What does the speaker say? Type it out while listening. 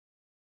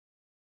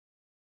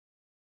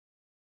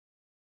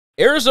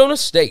Arizona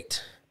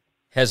State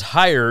has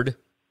hired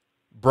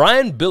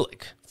Brian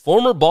Billick,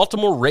 former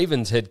Baltimore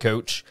Ravens head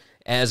coach,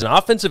 as an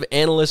offensive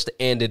analyst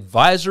and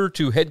advisor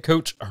to head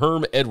coach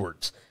Herm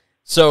Edwards.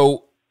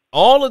 So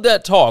all of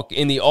that talk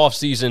in the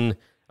offseason,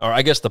 or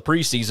I guess the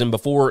preseason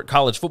before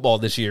college football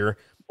this year,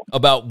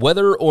 about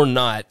whether or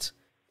not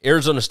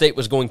Arizona State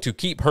was going to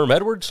keep Herm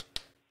Edwards,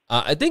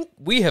 I think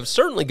we have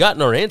certainly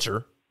gotten our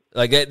answer.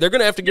 Like, they're going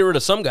to have to get rid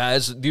of some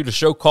guys due to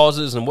show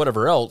causes and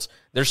whatever else.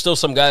 There's still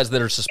some guys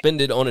that are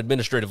suspended on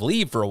administrative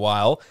leave for a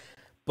while.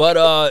 But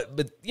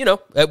you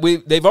know,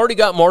 they've already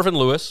got Marvin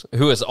Lewis,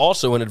 who is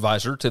also an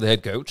advisor to the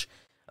head coach.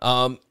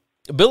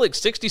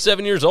 Billick's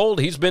 67 years old.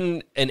 He's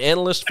been an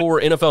analyst for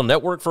NFL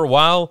Network for a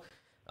while.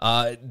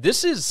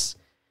 This is,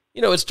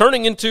 you know, it's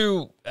turning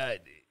into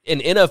an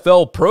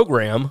NFL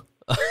program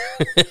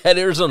at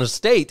Arizona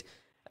State.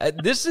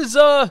 This is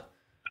a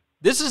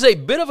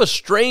bit of a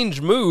strange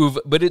move,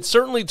 but it's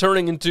certainly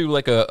turning into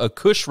like a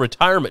cush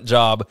retirement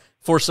job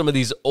for some of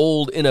these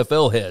old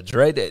NFL heads,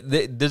 right?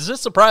 Does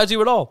this surprise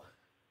you at all?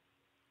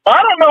 I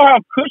don't know how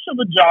cush of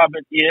a job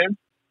it is.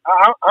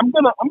 I'm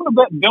gonna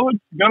bet Billick's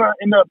gonna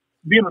end up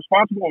being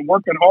responsible and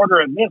working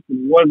harder at this than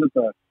he was at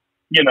the,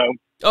 you know.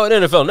 Oh, an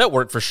NFL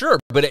Network for sure,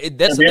 but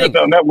that's the thing.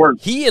 NFL Network.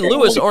 He and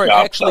Lewis aren't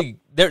actually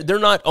they're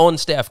not on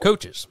staff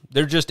coaches.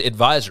 They're just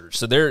advisors.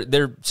 So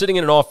they're sitting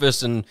in an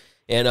office and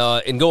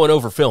going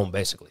over film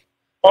basically.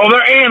 Oh,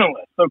 they're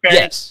analysts, okay?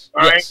 Yes.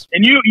 All right. Yes.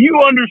 And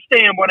you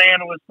understand what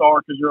analysts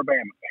are because you're a Bama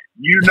fan.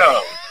 You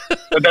know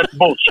that that's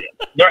bullshit.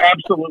 They're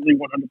absolutely 100%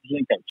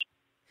 coaching.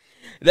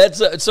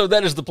 So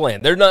that is the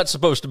plan. They're not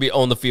supposed to be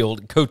on the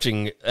field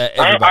coaching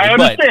everybody. I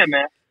understand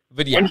that.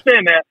 But yeah. I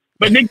understand that.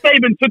 But Nick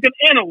Saban took an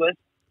analyst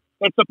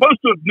that's supposed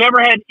to have never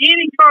had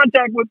any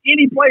contact with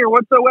any player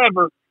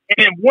whatsoever,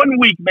 and in 1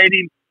 week made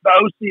him the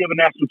OC of a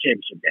national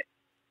championship game.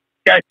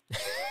 Okay?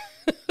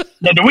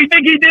 Now, do we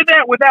think he did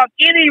that without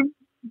any,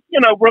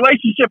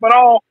 relationship at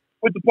all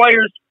with the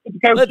players, with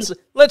the coaches?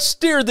 Let's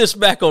steer this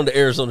back onto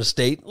Arizona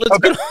State.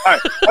 Okay. All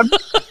right.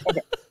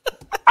 Okay.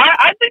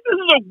 I think this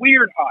is a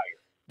weird hire.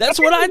 That's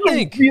what I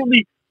think.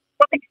 Really,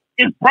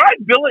 is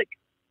Brian Billick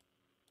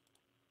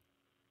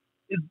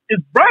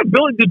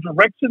the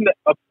direction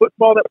of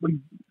football that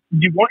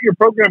you want your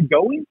program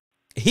going?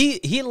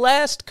 He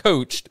last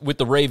coached with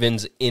the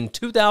Ravens in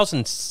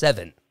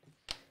 2007.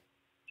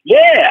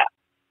 Yeah.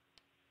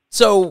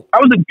 So I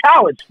was in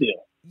college still.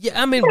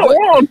 Yeah, I mean, a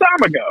long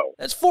time ago.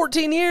 That's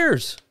 14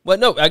 years. Well,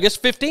 no, I guess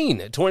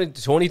 15.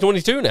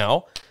 2022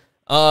 now.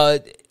 I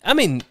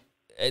mean,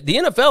 the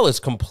NFL is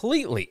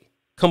completely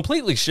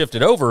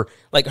shifted over.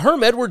 Like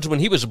Herm Edwards, when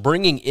he was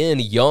bringing in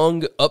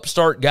young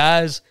upstart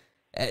guys,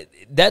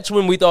 that's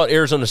when we thought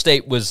Arizona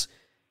State was,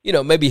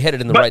 maybe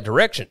headed in the right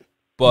direction.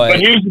 But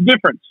here's the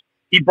difference.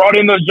 He brought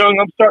in those young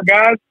upstart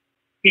guys.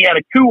 He had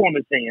a coup on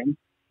his hands.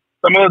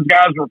 Some of those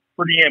guys were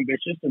pretty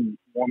ambitious and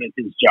wanted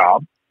his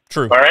job.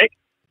 True. All right?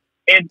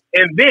 And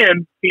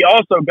then he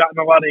also got in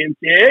a lot of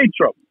NCAA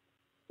trouble.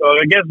 So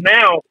I guess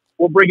now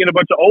we'll bring in a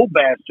bunch of old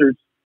bastards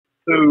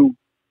who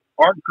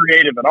aren't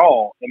creative at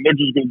all, and they're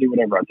just going to do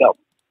whatever I tell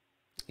them.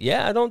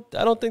 Yeah, I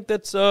don't think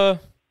that's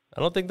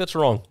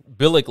wrong.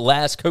 Billick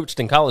last coached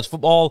in college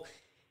football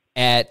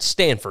at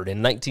Stanford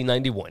in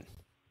 1991.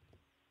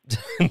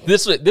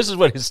 This is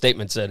what his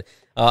statement said.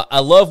 I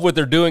love what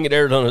they're doing at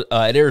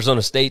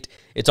Arizona State.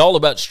 It's all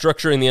about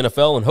structuring the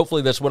NFL, and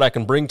hopefully that's what I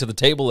can bring to the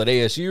table at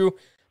ASU.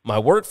 My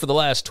work for the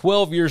last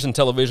 12 years in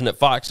television at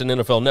Fox and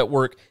NFL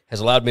Network has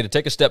allowed me to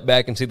take a step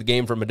back and see the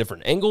game from a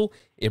different angle.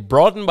 It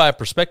broadened my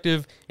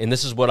perspective, and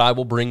this is what I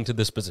will bring to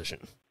this position.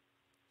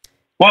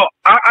 Well,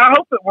 I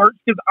hope it works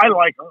because I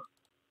like Herm.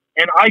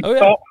 And I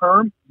thought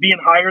Herm being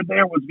hired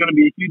there was going to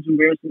be a huge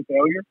embarrassing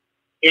failure.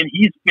 And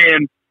he's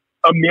been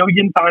a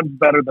million times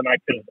better than I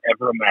could have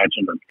ever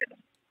imagined him being.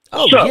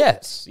 Oh, so,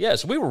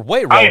 yes. We were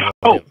way wrong.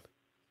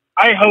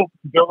 I hope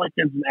Billick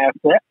is an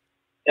asset.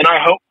 And I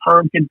hope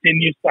Herm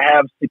continues to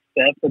have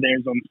success at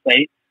Arizona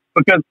State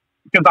because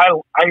I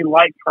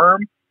like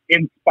Herm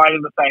in spite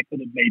of the fact that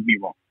it made me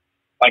wrong.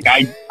 Like,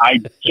 I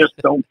just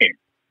don't care.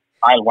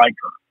 I like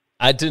Herm.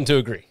 I tend to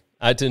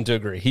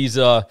agree. He's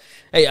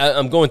hey,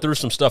 I'm going through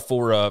some stuff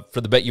for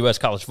the BetUS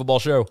college football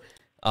show.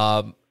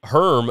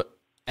 Herm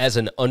as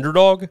an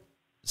underdog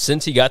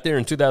since he got there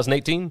in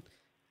 2018,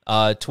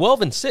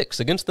 12-6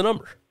 against the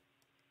number.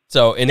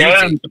 So and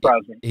that doesn't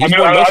surprise me. I knew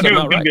it was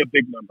going to be a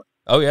big number.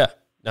 Oh yeah.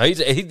 No, he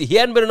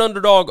hadn't been an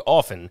underdog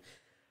often,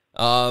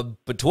 but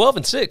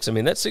 12-6. I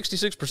mean, that's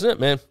 66%,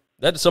 man.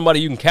 That's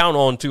somebody you can count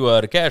on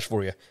to cash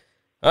for you.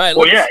 All right.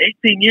 Well,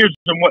 18 years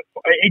and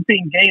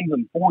 18 games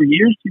in 4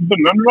 years. He's been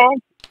an underdog.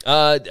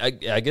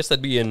 I guess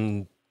that'd be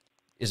in.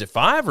 Is it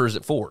 5 or is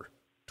it 4?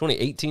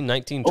 2018,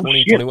 19,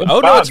 20, shit, 21. Oh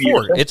no, it's 4.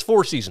 Years, it's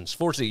 4 seasons.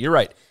 4 seasons. You're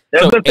right.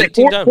 Yeah, so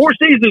 18 times. 4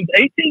 seasons,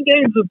 18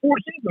 games in 4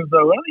 seasons,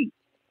 though.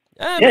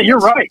 Right? Yeah, you're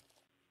right.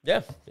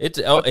 Yeah, that's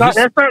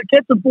not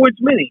catching points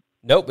many.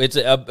 Nope, it's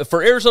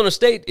for Arizona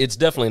State. It's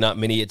definitely not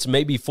many. It's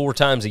maybe 4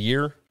 times a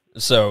year.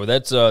 So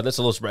that's a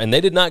little surprise. And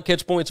they did not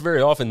catch points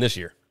very often this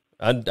year.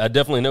 I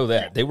definitely know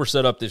that they were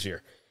set up this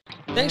year.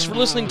 Thanks for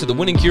listening to the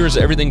Winning Cures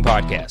Everything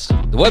podcast.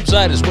 The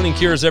website is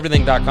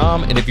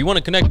winningcureseverything.com, and if you want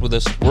to connect with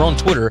us, we're on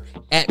Twitter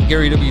at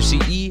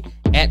GaryWCE,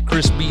 at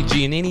Chris B.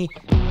 Giannini,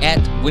 at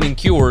Winning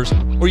Cures,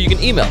 or you can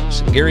email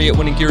us, Gary at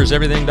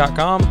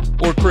winningcureseverything.com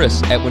or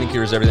Chris at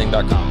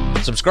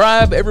winningcureseverything.com.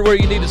 Subscribe everywhere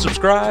you need to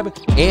subscribe,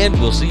 and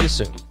we'll see you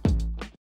soon.